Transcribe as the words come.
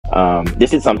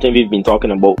This is something we've been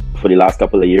talking about for the last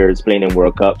couple of years, playing in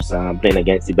World Cups, playing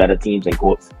against the better teams and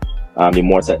quotes, the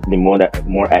more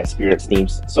experienced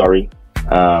teams. Sorry.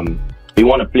 We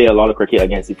want to play a lot of cricket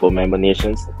against the full member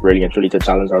nations, really and truly to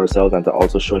challenge ourselves and to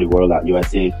also show the world that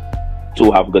USA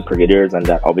do have good cricketers and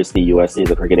that obviously USA is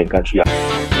a cricketing country.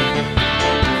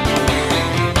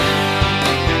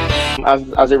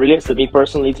 As it relates to me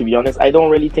personally, to be honest, I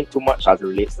don't really think too much as it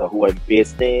relates to who I'm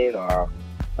facing or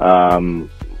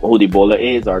who the bowler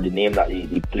is or the name that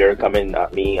the player coming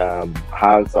at me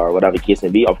has or whatever the case may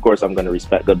be. Of course, I'm going to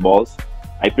respect good balls.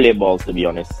 I play balls, to be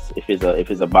honest. If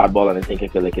it's a bad ball and I think I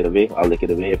can lick it away, I'll lick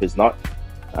it away. If it's not,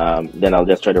 then I'll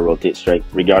just try to rotate strike,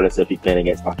 regardless if you're playing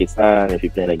against Pakistan, if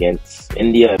you're playing against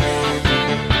India.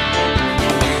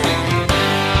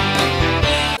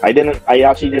 I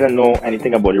actually didn't know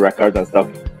anything about the records and stuff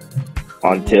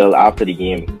until after the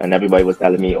game, and everybody was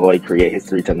telling me, "Oh, I create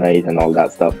history tonight" and all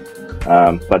that stuff.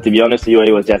 But to be honest,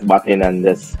 UAE was just batting and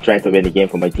just trying to win the game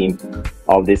for my team.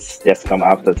 All this just come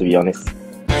after, to be honest.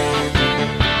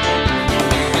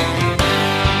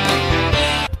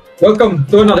 Welcome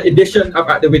to another edition of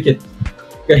At the Wicket.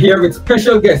 We're here with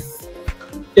special guest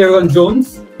Aaron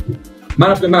Jones, man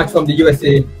of the match from the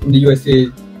USA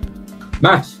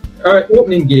match,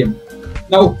 opening game.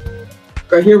 Now,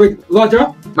 we're here with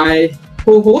Roger, my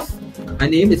co-host. My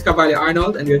name is Kavarly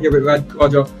Arnold, and we're here with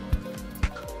Roger.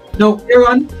 Now,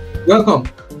 Aaron, welcome.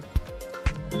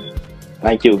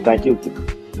 Thank you. Glad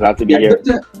to be here.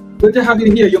 Good to have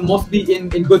you here. You must be in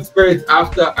good spirits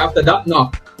after that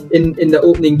knock in the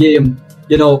opening game.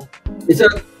 You know, it's a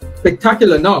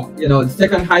spectacular knock. You know, the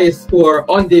second highest score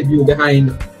on debut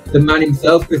behind the man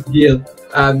himself, Chris Gayle.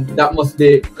 That must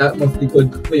be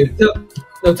good for you.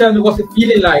 Tell me, what's it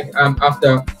feeling like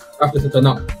after such a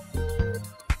knock?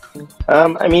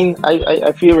 I mean,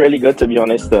 I feel really good, to be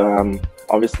honest.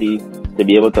 Obviously, to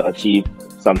be able to achieve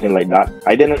something like that.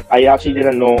 I actually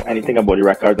didn't know anything about the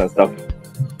records and stuff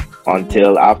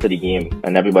until after the game,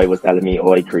 and everybody was telling me,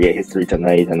 "Oh, I create history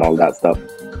tonight" and all that stuff.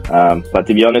 But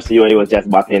to be honest, UAE was just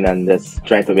batting and just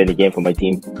trying to win the game for my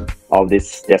team. All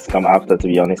this just come after, to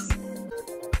be honest.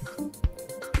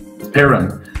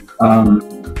 Aaron,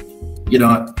 you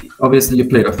know, obviously you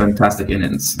played a fantastic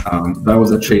innings. That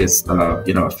was a chase,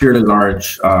 you know, a fairly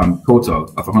large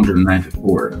total of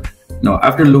 194. Now,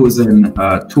 after losing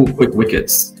 2 quick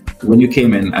wickets, when you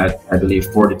came in at, I believe,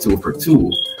 42 for 2,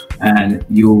 and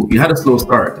you had a slow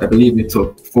start. I believe it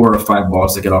took 4 or 5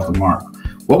 balls to get off the mark.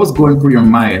 What was going through your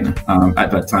mind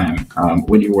at that time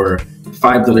when you were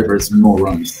 5 delivers, no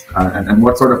runs? And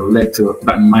what sort of led to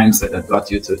that mindset that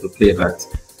got you to play that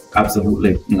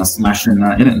absolutely, you know, smashing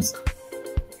innings?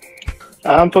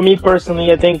 For me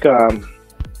personally, I think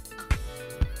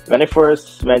when I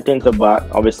first went into bat,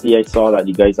 obviously I saw that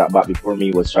the guys that bat before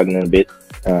me was struggling a bit.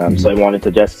 So I wanted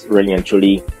to just really and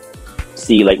truly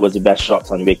see like what's the best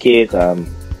shots on the wicket,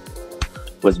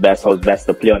 how's best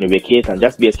to play on the wicket, and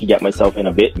just basically get myself in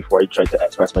a bit before I tried to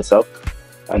express myself.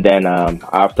 And then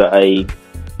after I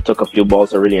took a few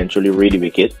balls to really and truly read the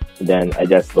wicket, then I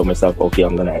just told myself, okay,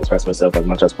 I'm gonna express myself as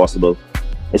much as possible,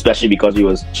 especially because we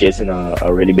was chasing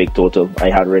a really big total. I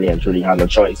had really and truly had no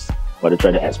choice but to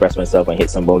try to express myself and hit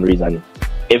some boundaries, and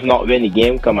if not win the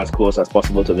game, come as close as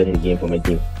possible to winning the game for my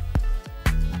team.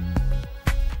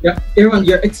 Yeah, Aaron,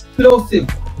 your explosive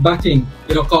batting,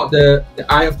 you know, caught the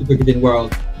eye of the cricketing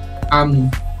world. How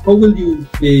will you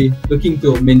be looking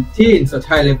to maintain such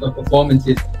high level of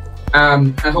performances?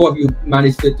 And how have you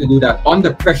managed to do that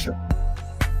under pressure?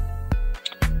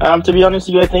 To be honest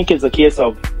with you, I think it's a case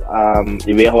of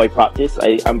the way how I practice.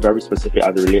 I'm very specific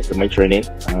as it relates to my training.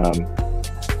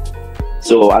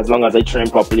 So as long as I train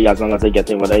properly, as long as I get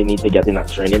in what I need to get in that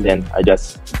training, then I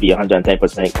just be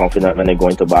 110% confident when I go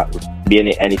into bat, be in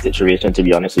any situation, to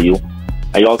be honest with you.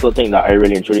 I also think that I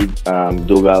really and truly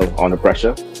do well under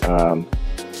pressure.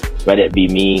 Whether it be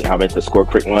me having to score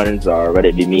quick runs or whether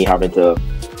it be me having to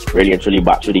really and truly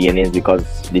bat through the innings because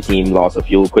the team lost a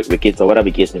few quick wickets or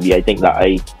whatever the case may be, I think that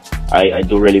I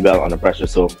do really well under pressure.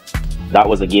 So that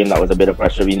was a game that was a bit of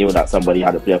pressure. We knew that somebody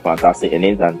had to play a fantastic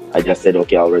innings, and I just said,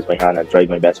 okay, I'll raise my hand and try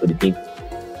my best for the team.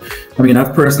 I mean,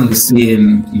 I've personally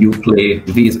seen you play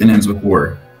these innings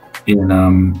before in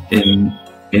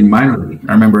minor league.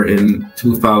 I remember in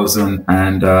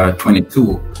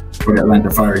 2022 for the Atlanta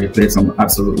Fire, you played some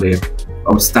absolutely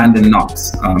outstanding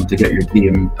knocks to get your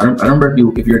team. I remember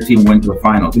if your team went to the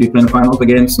finals. Did you play in the finals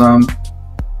against?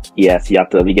 Yes,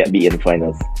 we get beat in the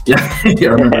finals. Yeah,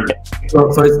 yeah, I remember. So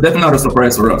it's definitely not a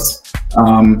surprise for us.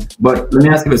 But let me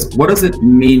ask you this: what does it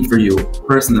mean for you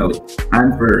personally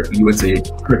and for USA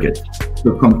cricket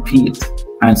to compete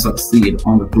and succeed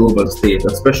on the global stage,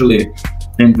 especially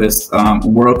in this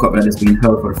World Cup that is being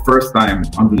held for the first time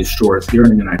on these shores here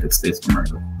in the United States of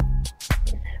America?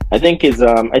 I think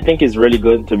it's really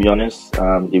good, to be honest.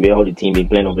 The way how the team been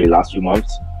playing over the last few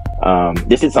months.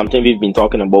 This is something we've been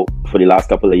talking about for the last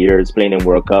couple of years, playing in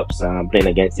World Cups, playing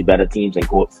against the better teams and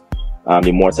quotes,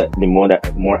 the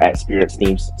more experienced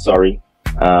teams. Sorry.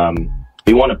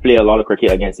 We want to play a lot of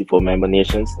cricket against the full member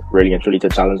nations, really and truly to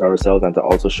challenge ourselves and to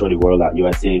also show the world that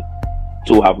USA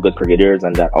to have good cricketers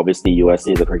and that obviously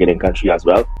USA is a cricketing country as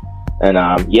well. And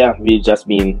yeah, we've just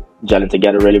been gelling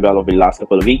together really well over the last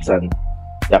couple of weeks and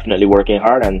definitely working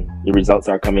hard, and the results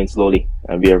are coming slowly,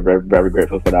 and we are very, very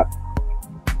grateful for that.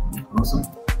 Awesome.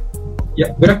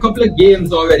 Yeah, with a couple of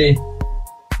games already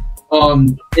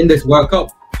in this World Cup,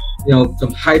 you know,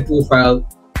 some high-profile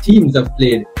teams have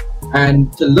played,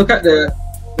 and to look at the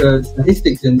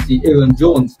statistics and see Aaron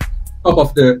Jones top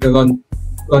of the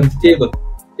run table,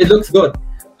 it looks good.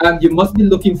 You must be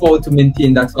looking forward to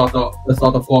maintain that sort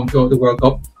of form throughout the World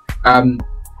Cup.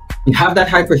 You have that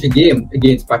high-pressure game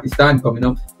against Pakistan coming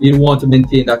up. You want to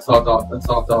maintain that sort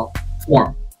of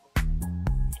form.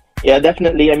 Yeah,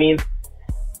 definitely. I mean,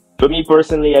 for me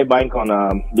personally, I bank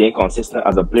on being consistent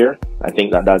as a player. I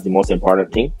think that's the most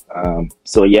important thing.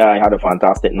 So yeah, I had a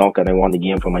fantastic knock and I won the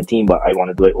game for my team, but I want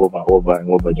to do it over and over and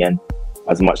over again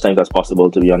as much times as possible,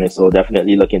 to be honest. So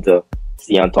definitely looking to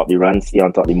stay on top of the runs, stay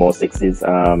on top of the most sixes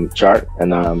chart,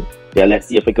 and yeah, let's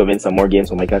see if we can win some more games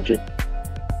for my country.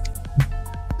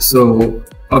 So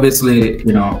obviously,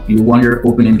 you know, you won your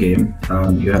opening game.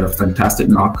 You had a fantastic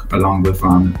knock along with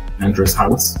Andres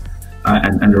House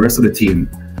and the rest of the team.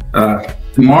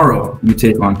 Tomorrow you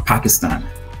take on Pakistan.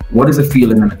 What is the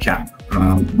feeling in the camp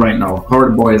right now? How are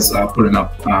the boys pulling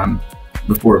up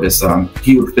before this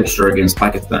huge fixture against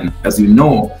Pakistan? As you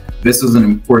know, this is an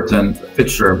important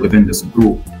fixture within this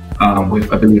group.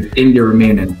 With, I believe, India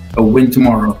remaining, a win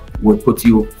tomorrow would put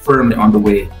you firmly on the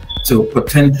way to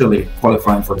potentially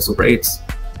qualifying for the Super 8s.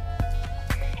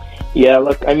 Yeah,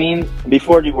 look, I mean,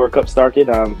 before the World Cup started,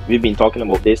 we've been talking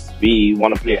about this. We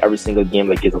want to play every single game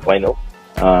like it's a final.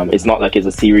 It's not like it's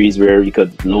a series where you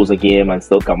could lose a game and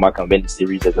still come back and win the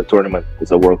series. It's a tournament.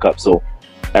 It's a World Cup. So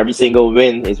every single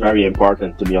win is very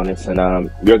important, to be honest. And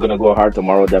we're going to go hard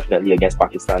tomorrow, definitely, against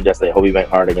Pakistan, just like how we went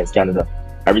hard against Canada.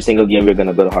 Every single game, we're going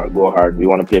to go hard. We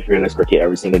want to play fearless cricket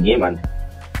every single game. And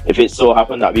if it so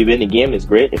happens that we win the game, it's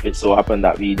great. If it so happens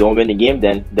that we don't win the game,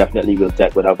 then definitely we'll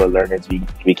take whatever learnings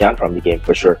we can from the game,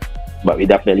 for sure. But we're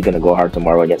definitely going to go hard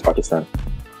tomorrow against Pakistan.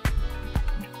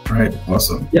 All right,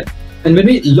 awesome. Yeah, and when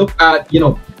we look at, you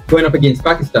know, going up against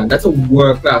Pakistan, that's a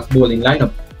world-class bowling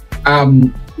lineup.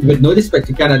 With no respect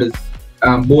to Canada's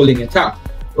bowling attack,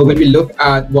 but when we look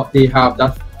at what they have,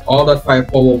 that's all that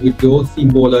firepower with those seam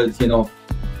bowlers, you know.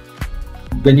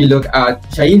 When you look at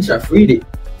Shaheen Shafridi,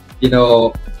 you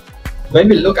know, when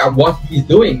we look at what he's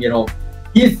doing, you know,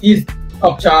 he's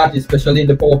up charge, especially in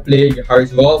the power play.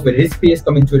 Harris Rolfe with his pace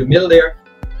coming through the middle there,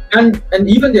 and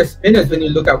even their spinners. When you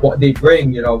look at what they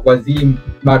bring, you know,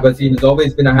 Mad Wasim has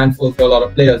always been a handful for a lot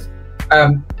of players.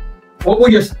 What were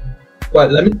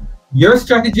your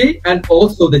strategy and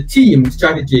also the team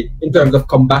strategy in terms of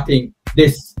combating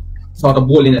this sort of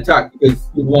bowling attack, because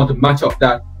you want to match up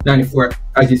that 94,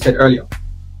 as you said earlier?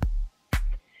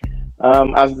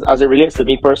 As it relates to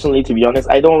me personally, to be honest,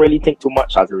 I don't really think too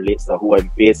much as it relates to who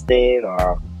I'm faced in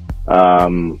or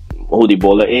who the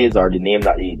bowler is or the name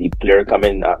that the player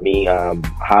coming at me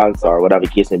has, or whatever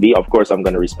the case may be. Of course, I'm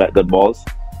going to respect good balls.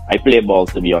 I play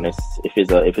balls, to be honest. If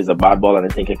it's a bad ball and I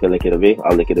think I can lick it away,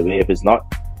 I'll lick it away. If it's not,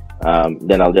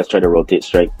 then I'll just try to rotate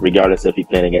strike, regardless if you're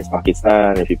playing against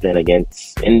Pakistan, if you're playing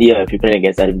against India, if you're playing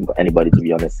against anybody, to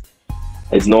be honest.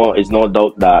 It's no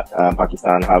doubt that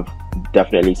Pakistan have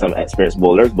definitely some experienced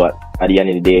bowlers, but at the end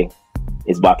of the day,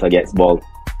 it's battle against ball,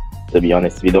 to be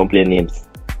honest. We don't play names.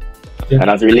 Yeah. And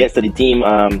as it relates to the team,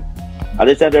 as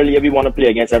I said earlier, we want to play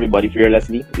against everybody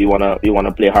fearlessly. We want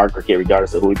to play hard cricket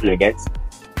regardless of who we play against.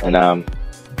 And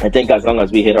I think as long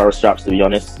as we hit our straps, to be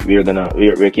honest,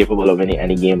 we're capable of winning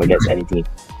any game against any team.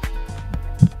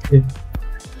 Yeah.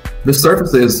 The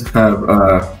surfaces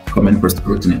have come in for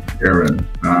scrutiny, Aaron,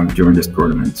 during this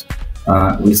tournament.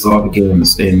 We saw the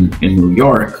games in New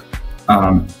York.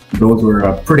 Those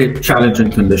were pretty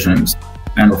challenging conditions,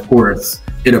 and of course,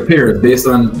 it appears based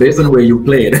on where you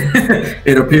played,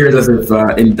 it appears as if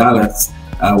in Dallas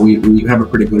we have a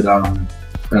pretty good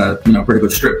pretty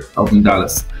good strip out in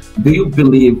Dallas. Do you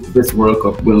believe this World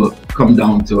Cup will come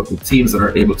down to the teams that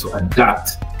are able to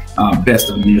adapt best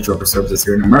of the nature of the services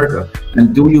here in America?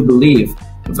 And do you believe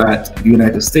that the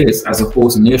United States, as a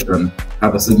host nation,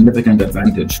 have a significant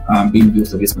advantage being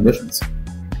used to these conditions?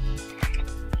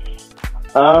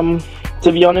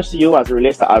 To be honest with you, as it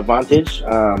relates to advantage,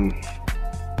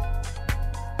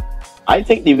 I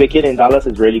think the wicket in Dallas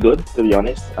is really good, to be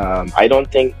honest. I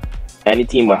don't think any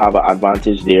team will have an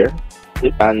advantage there.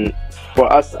 And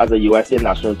for us as a USA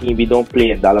national team, we don't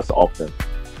play in Dallas often,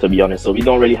 to be honest. So we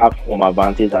don't really have home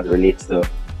advantage as it relates to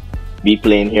we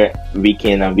playing here week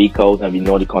in and week out, and we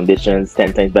know the conditions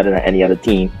 10 times better than any other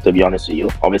team, to be honest with you.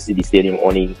 Obviously, the stadium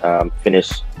only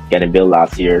finished getting built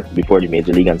last year before the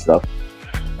Major League and stuff.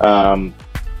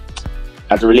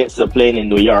 As it relates to playing in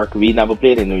New York, we never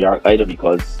played in New York either,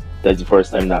 because that's the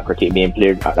first time that cricket being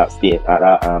played at that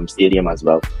stadium as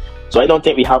well. So I don't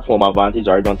think we have home advantage,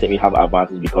 or I don't think we have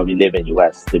advantage because we live in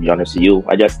US, to be honest with you.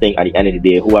 I just think at the end of the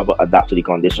day, whoever adapt to the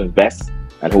conditions best,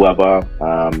 and whoever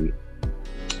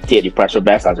take the pressure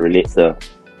best as it relates to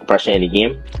pressure in the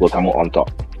game will come out on top,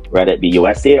 whether it be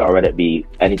USA or whether it be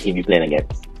any team you're playing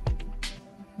against.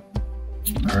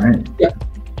 All right. Yeah.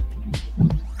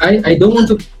 I don't want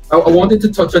to. I wanted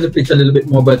to touch on the pitch a little bit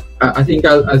more, but I think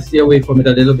I'll stay away from it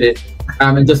a little bit,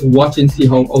 and just watch and see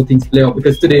how things play out.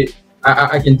 Because today,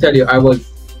 I can tell you,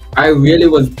 I really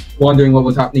was wondering what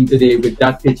was happening today with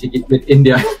that pitch with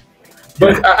India.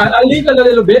 But I'll leave it a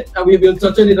little bit, and we will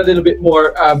touch on it a little bit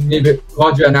more, maybe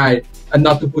Roger and I, and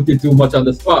not to put you too much on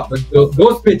the spot. But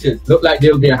those pitches look like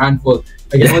they'll be a handful.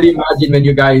 I can only imagine when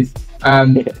you guys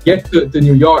get to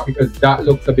New York, because that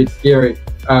looks a bit scary,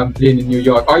 playing in New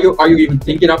York. Are you even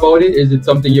thinking about it? Is it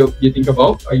something you think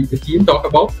about? Are you the team talk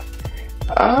about?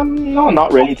 No,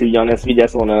 not really, to be honest. We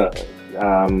just want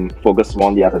to focus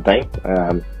one day at a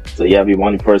time. So yeah, we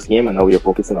won the first game, and now we are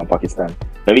focusing on Pakistan.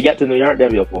 When we get to New York,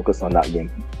 then we'll focus on that game.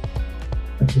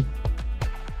 Okay.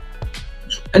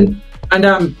 And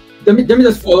let me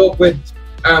just follow up with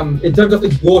in terms of the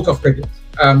growth of cricket.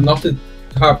 Not to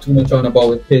harp too much on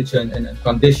about pitch and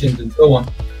conditions and so on,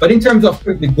 but in terms of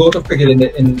the growth of cricket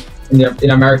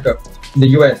in America, in the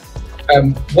US,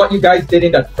 what you guys did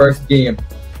in that first game,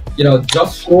 you know,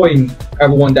 just showing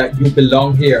everyone that you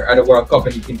belong here at a World Cup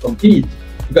and you can compete,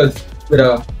 because with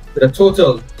a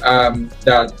total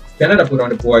that Canada put on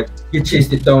the board, you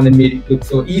chased it down and made it look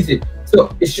so easy.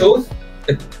 So it shows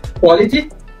the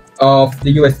quality of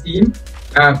the US team.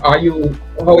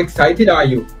 How excited are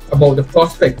you about the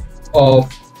prospect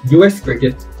of US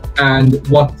cricket and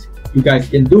what you guys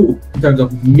can do in terms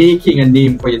of making a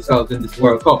name for yourselves in this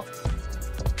World Cup?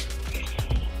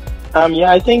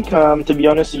 Yeah, I think to be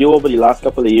honest with you, over the last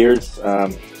couple of years,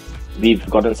 we've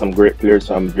gotten some great players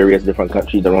from various different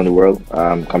countries around the world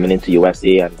coming into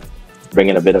USA and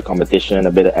bringing a bit of competition,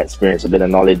 a bit of experience, a bit of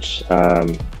knowledge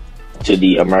to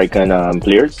the American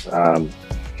players.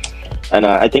 And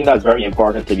I think that's very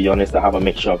important, to be honest, to have a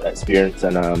mixture of experience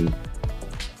and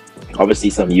obviously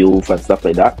some youth and stuff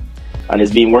like that. And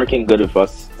it's been working good with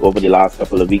us over the last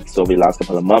couple of weeks, over the last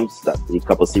couple of months, the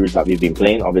couple of series that we've been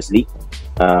playing, obviously.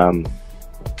 And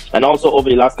also over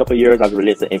the last couple of years, as it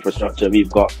relates to infrastructure, we've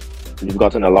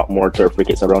gotten a lot more turf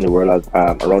wickets around the world,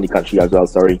 around the country as well,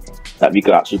 that we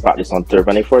could actually practice on turf.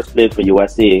 When I first played for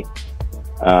USA,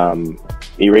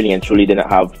 we really and truly didn't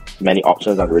have many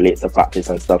options as it relates to practice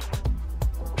and stuff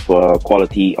for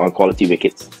quality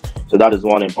wickets. So that is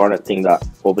one important thing that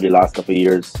over the last couple of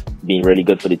years been really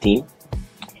good for the team.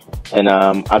 And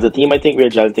as a team, I think we're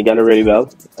gelling together really well.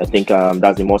 I think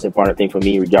that's the most important thing for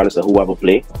me, regardless of whoever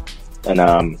play.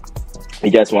 And we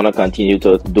just want to continue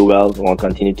to do well. We want to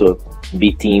continue to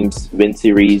beat teams, win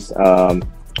series,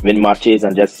 win matches,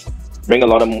 and just bring a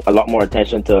lot more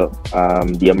attention to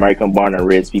the American born and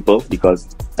raised people,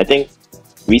 because I think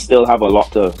we still have a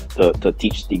lot to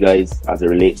teach the guys as it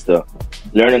relates to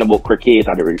learning about cricket,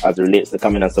 as it relates to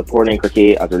coming and supporting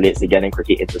cricket, as it relates to getting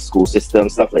cricket into school system,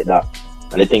 stuff like that.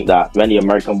 And I think that when the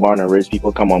American born and raised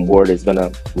people come on board, it's going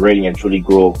to really and truly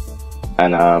grow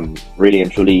and really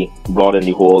and truly broaden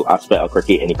the whole aspect of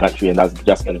cricket in the country, and that's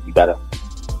just going to be better.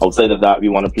 Outside of that, we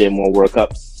want to play more World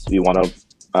Cups. We want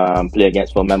to play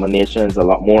against full member nations a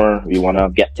lot more. We want to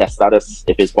get test status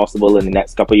if it's possible in the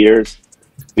next couple of years.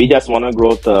 We just want to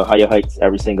grow to higher heights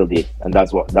every single day, and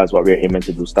that's what we're aiming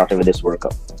to do, starting with this World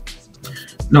Cup.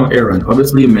 Now, Aaron,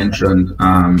 obviously you mentioned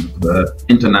the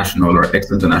international or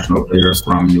ex-international players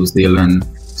from New Zealand,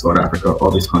 South Africa,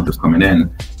 all these countries coming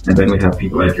in, and then we have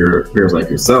people like players like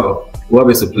yourself who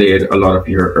obviously played a lot of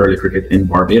your early cricket in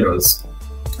Barbados,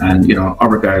 and you know,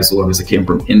 other guys who obviously came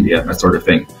from India, that sort of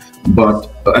thing. But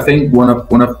I think one of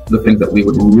the things that we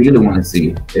would really want to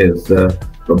see is the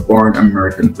born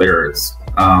American players,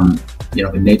 you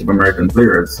know, the Native American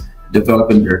players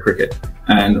developing their cricket.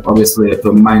 And obviously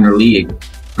the minor league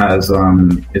is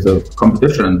a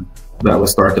competition that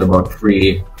was started about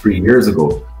three years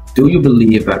ago. Do you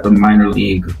believe that the minor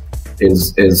league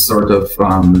is sort of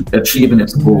achieving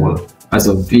its goal as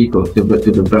a vehicle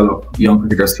to develop young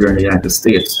cricketers here in the United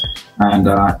States. And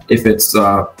if it's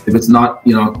not,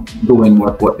 you know, doing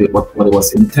what it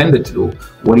was intended to do,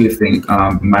 what do you think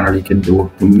minor league can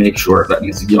do to make sure that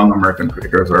these young American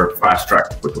cricketers are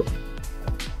fast-tracked quickly?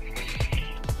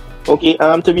 Okay,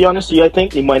 to be honest with you, I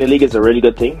think the minor league is a really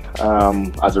good thing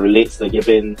as it relates to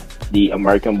giving the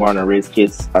American born and raised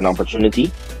kids an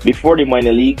opportunity. Before the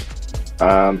minor league,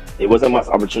 it wasn't much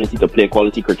opportunity to play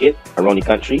quality cricket around the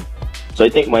country. So I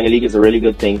think minor league is a really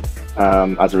good thing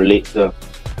as it relates to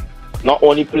not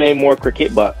only playing more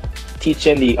cricket, but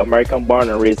teaching the American born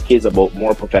and raised kids about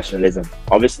more professionalism.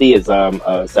 Obviously, it's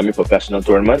a semi-professional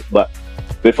tournament, but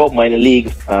without minor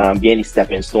league being a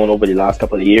stepping stone over the last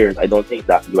couple of years, I don't think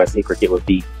that USA cricket would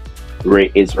be where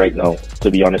it is right now, to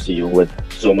be honest with you, with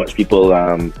so much people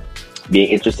being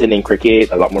interested in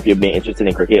cricket, a lot more people being interested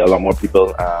in cricket, a lot more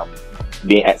people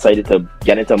being excited to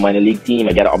get into a minor league team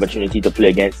and get an opportunity to play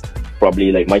against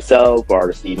probably like myself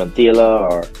or Stephen Taylor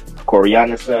or Corey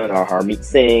Anderson or Harmeet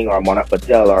Singh or Manak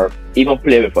Patel, or even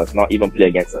play with us, not even play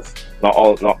against us. Not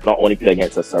only play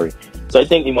against us, sorry. So I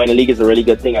think the minor league is a really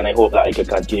good thing, and I hope that it can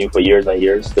continue for years and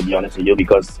years, to be honest with you,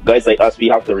 because guys like us, we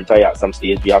have to retire at some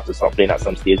stage, we have to stop playing at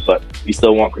some stage, but we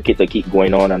still want cricket to keep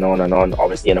going on and on and on,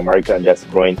 obviously in America, and just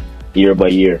growing year by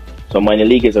year. So minor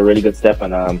league is a really good step,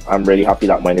 and I'm really happy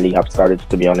that minor league have started,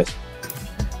 to be honest.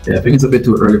 Yeah, I think it's a bit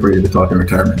too early for you to talk in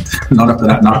retirement. Not after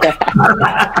that knock.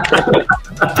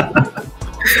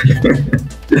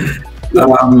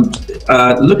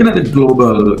 Looking at the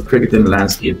global cricketing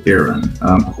landscape, Aaron,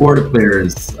 who are the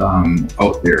players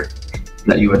out there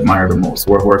that you admire the most?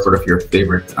 Who are sort of your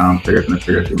favorite players and the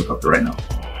players you look up to right now?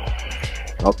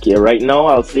 Okay, right now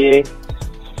I'll say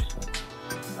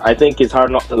I think it's hard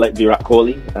not to like Virat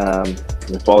Kohli.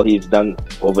 With all he's done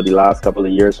over the last couple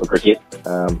of years for cricket,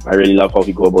 I really love how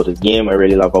he go about his game. I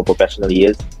really love how professional he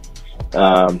is.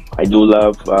 I do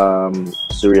love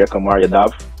Surya Kumar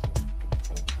Yadav.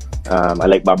 I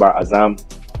like Babar Azam.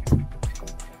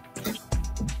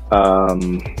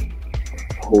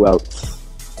 Who else?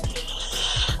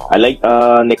 I like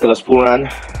Nicholas Pooran.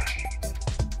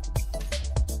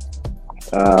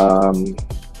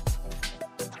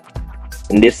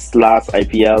 In this last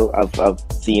IPL, I've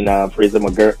seen Fraser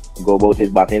McGirt go about his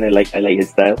batting. I like his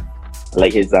style. I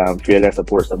like his fearless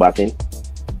approach to batting.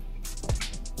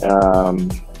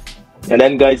 And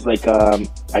then guys like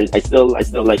I still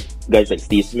like guys like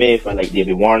Steve Smith. I like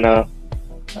David Warner.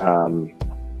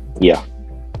 Yeah,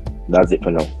 that's it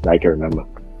for now that I can remember.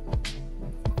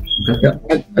 Yeah,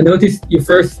 I noticed you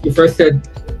first said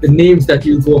the names that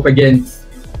you go up against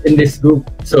in this group.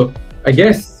 So I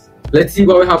guess let's see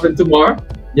what will happen tomorrow.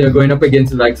 You're going up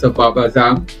against the likes of Babar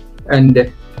Azam, and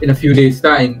in a few days'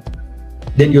 time,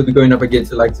 then you'll be going up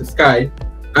against the likes of Sky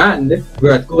and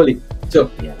Virat Kohli.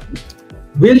 So yeah,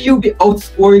 will you be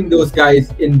outscoring those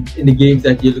guys in the games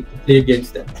that you look to play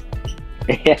against them?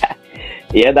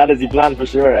 Yeah, that is the plan for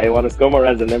sure. I want to score more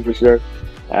runs than them for sure.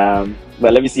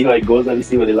 But let me see how it goes. Let me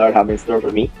see what the Lord have in store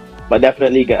for me. But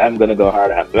definitely, I'm gonna go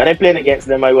hard. When I play against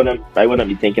them, I wouldn't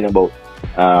be thinking about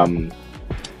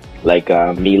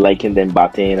me liking them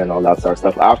batting and all that sort of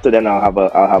stuff. After then, I'll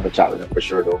have a chat with them for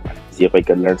sure, though. See if I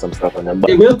can learn some stuff on them. But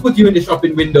it will put you in the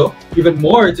shopping window even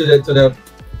more to the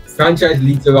franchise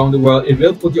leagues around the world. It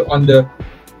will put you on the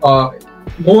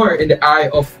more in the eye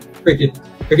of cricket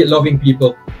loving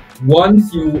people.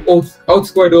 Once you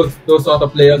outscore those sort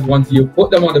of players, once you put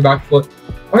them on the back foot,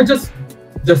 or just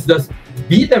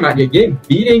beat them at your game,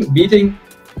 beating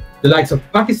the likes of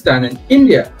Pakistan and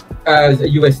India as a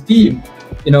US team,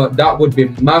 you know, that would be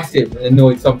massive. And I know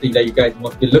it's something that you guys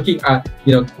must be looking at.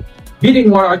 You know, beating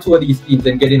one or two of these teams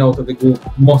and getting out of the group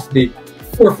must be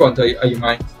forefront of your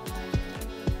minds.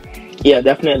 Yeah,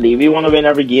 definitely. We want to win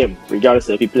every game, regardless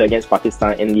if we play against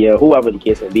Pakistan, India, whoever the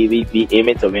case may be. We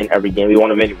aim to win every game. We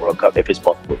want to win the World Cup if it's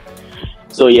possible.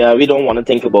 So yeah, we don't want to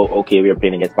think about, okay, we're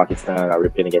playing against Pakistan or we're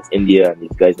playing against India and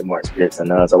these guys are more experienced than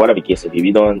us or whatever the case may be.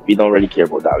 We don't really care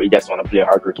about that. We just want to play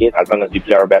hard cricket. As long as we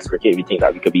play our best cricket, we think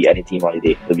that we could beat any team on the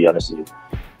day, to be honest with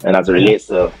you. And as it relates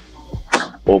to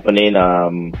opening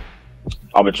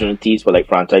opportunities for like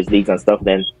franchise leagues and stuff,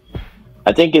 then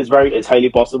I think it's highly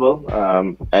possible.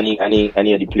 Any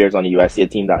of the players on the USA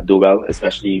team that do well,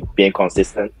 especially being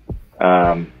consistent,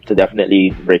 to definitely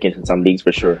break into some leagues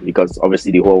for sure, because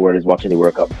obviously the whole world is watching the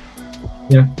World Cup.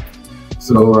 Yeah.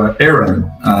 So Aaron,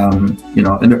 you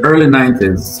know, in the early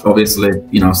 90s, obviously,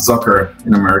 you know, soccer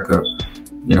in America,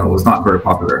 you know, was not very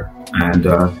popular, and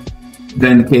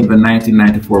then came the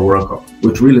 1994 World Cup,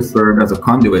 which really served as a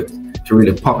conduit to to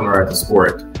really popularize the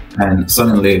sport. And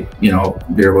suddenly,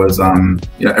 there was,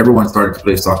 everyone started to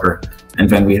play soccer. And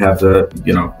then we have the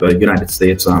United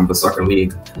States, the soccer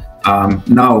league.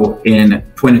 Now in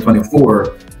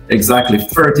 2024, exactly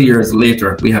 30 years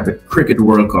later, we have the Cricket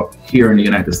World Cup here in the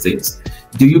United States.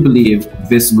 Do you believe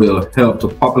this will help to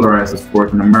popularize the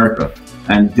sport in America?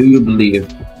 And do you believe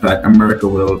that America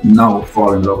will now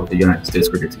fall in love with the United States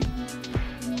cricket team?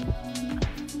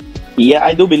 Yeah,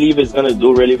 I do believe it's going to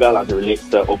do really well as it relates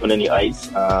to opening the eyes.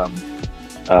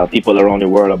 People around the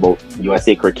world about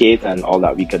USA cricket and all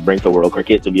that we could bring to world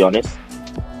cricket, to be honest.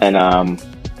 And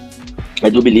I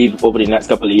do believe over the next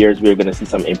couple of years, we're going to see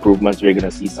some improvements. We're going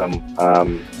to see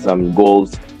some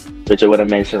goals, which I wouldn't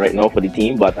mention right now for the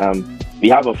team. But we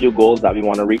have a few goals that we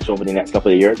want to reach over the next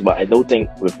couple of years. But I do think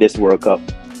with this World Cup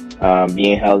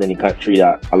being held in the country,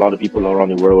 that a lot of people around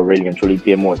the world will really and truly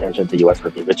pay more attention to US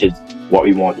cricket, which is what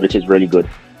we want, which is really good.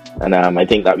 And I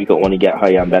think that we could only get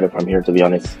higher and better from here, to be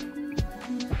honest.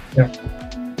 Yeah.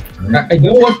 I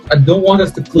don't want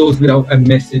us to close without a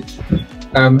message.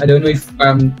 I don't know if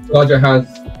Roger has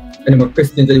any more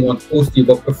questions that he wants to post to you,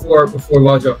 but before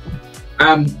Roger,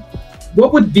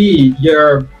 what would be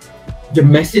your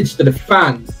message to the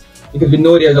fans? Because we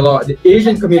know there's a lot. The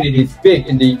Asian community is big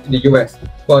in the US,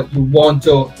 but you want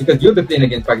to, because you'll be playing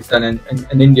against Pakistan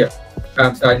and India,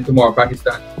 starting tomorrow,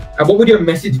 Pakistan. And what would your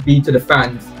message be to the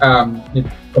fans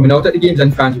coming out at the games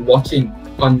and fans watching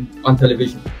on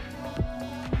television?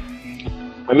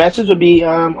 My message would be,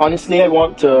 honestly, I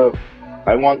want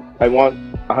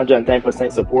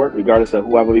 110% support, regardless of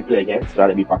whoever we play against,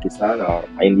 whether it be Pakistan or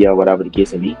India, whatever the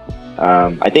case may be.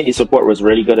 I think the support was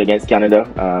really good against Canada.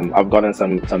 I've gotten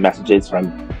some messages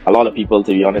from a lot of people,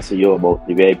 to be honest with you, about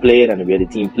the way I played and the way the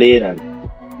team played, and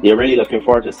they're really looking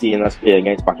forward to seeing us play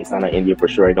against Pakistan and India for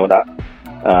sure. I know that.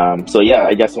 So yeah,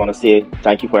 I just want to say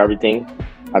thank you for everything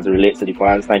as it relates to the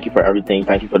fans. Thank you for everything.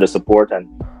 Thank you for the support, and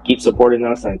keep supporting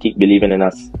us and keep believing in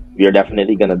us. We are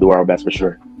definitely going to do our best for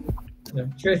sure. Yeah.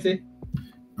 Tracey?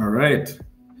 All right,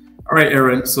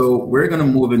 Aaron. So we're going to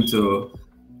move into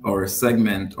our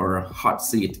segment, or hot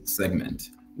seat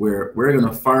segment, where we're going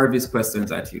to fire these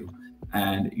questions at you,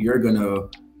 and you're going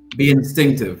to be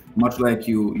instinctive, much like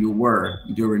you were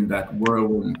during that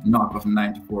whirlwind knock of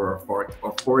 94 or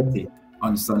 40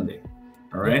 on Sunday.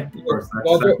 All right.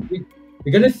 Roger,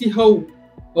 we're going to see how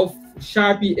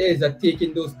sharp he is at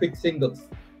taking those quick singles.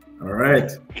 All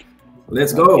right,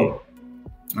 let's go.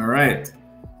 All right.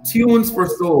 Tunes for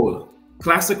soul,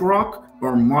 classic rock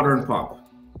or modern pop?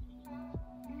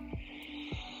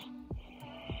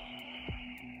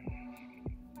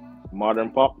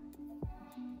 Modern pop.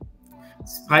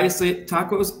 Spicy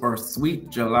tacos or sweet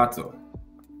gelato?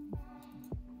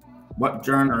 What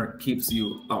genre keeps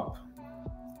you up?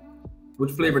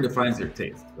 Which flavor defines your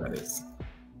taste, that is?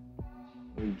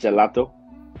 Gelato.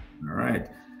 All right.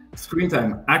 Screen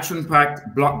time,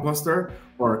 action-packed blockbuster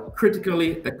or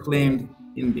critically acclaimed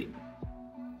indie?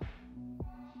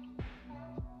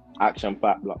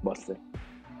 Action-packed blockbuster.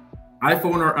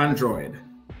 iPhone or Android?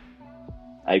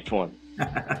 iPhone.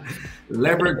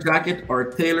 Leather jacket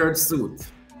or tailored suit?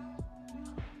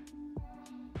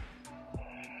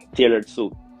 Tailored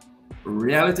suit.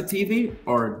 Reality TV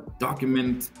or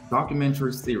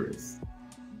documentary series?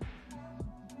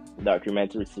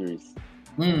 Documentary series.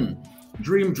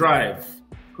 Dream drive,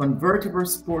 convertible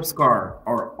sports car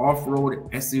or off-road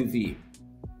SUV?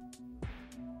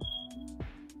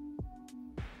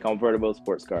 Convertible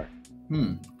sports car.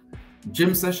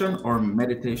 Gym session or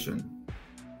meditation?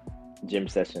 Gym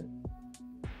session.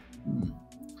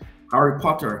 Harry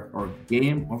Potter or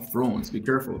Game of Thrones? Be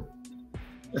careful.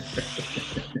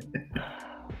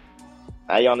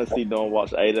 I honestly don't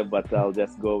watch either, but I'll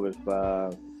just go with,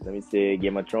 let me say,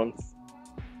 Game of Thrones.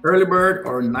 Early bird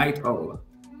or night owl?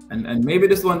 And maybe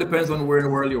this one depends on where in the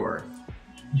world you are.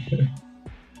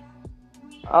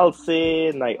 I'll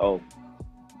say night owl.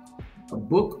 A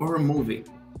book or a movie?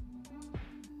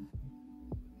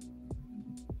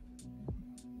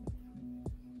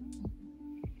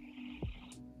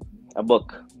 A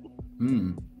book.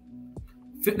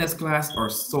 Fitness class or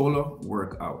solo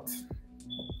workout?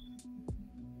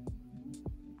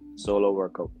 Solo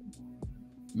workout.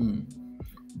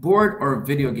 Board or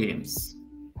video games?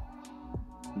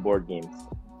 Board games.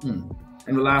 And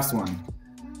the last one,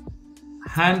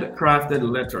 handcrafted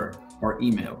letter or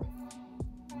email?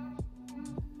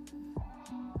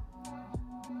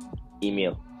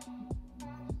 Email.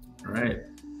 All right.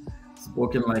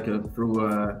 Spoken like a through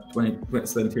 20th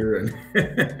century and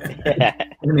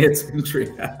 20th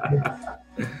century.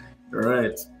 All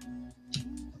right.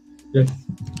 Yes.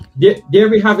 There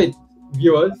we have it,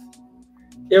 viewers.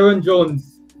 Aaron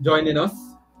Jones joining us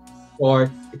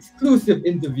for exclusive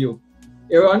interview.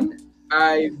 Aaron,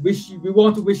 we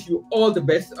want to wish you all the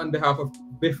best on behalf of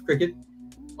BIFF Cricket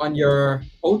on your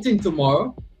outing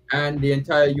tomorrow and the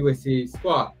entire USA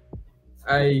squad.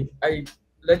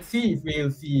 Let's see if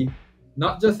we'll see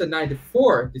not just a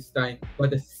 94 this time,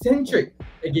 but a century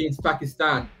against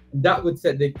Pakistan. That would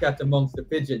set the cat amongst the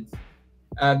pigeons.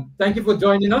 Thank you for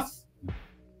joining us.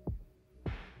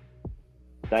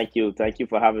 Thank you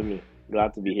for having me.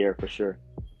 Glad to be here for sure.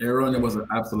 Aaron, it was an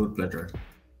absolute pleasure.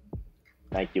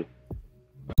 Thank you.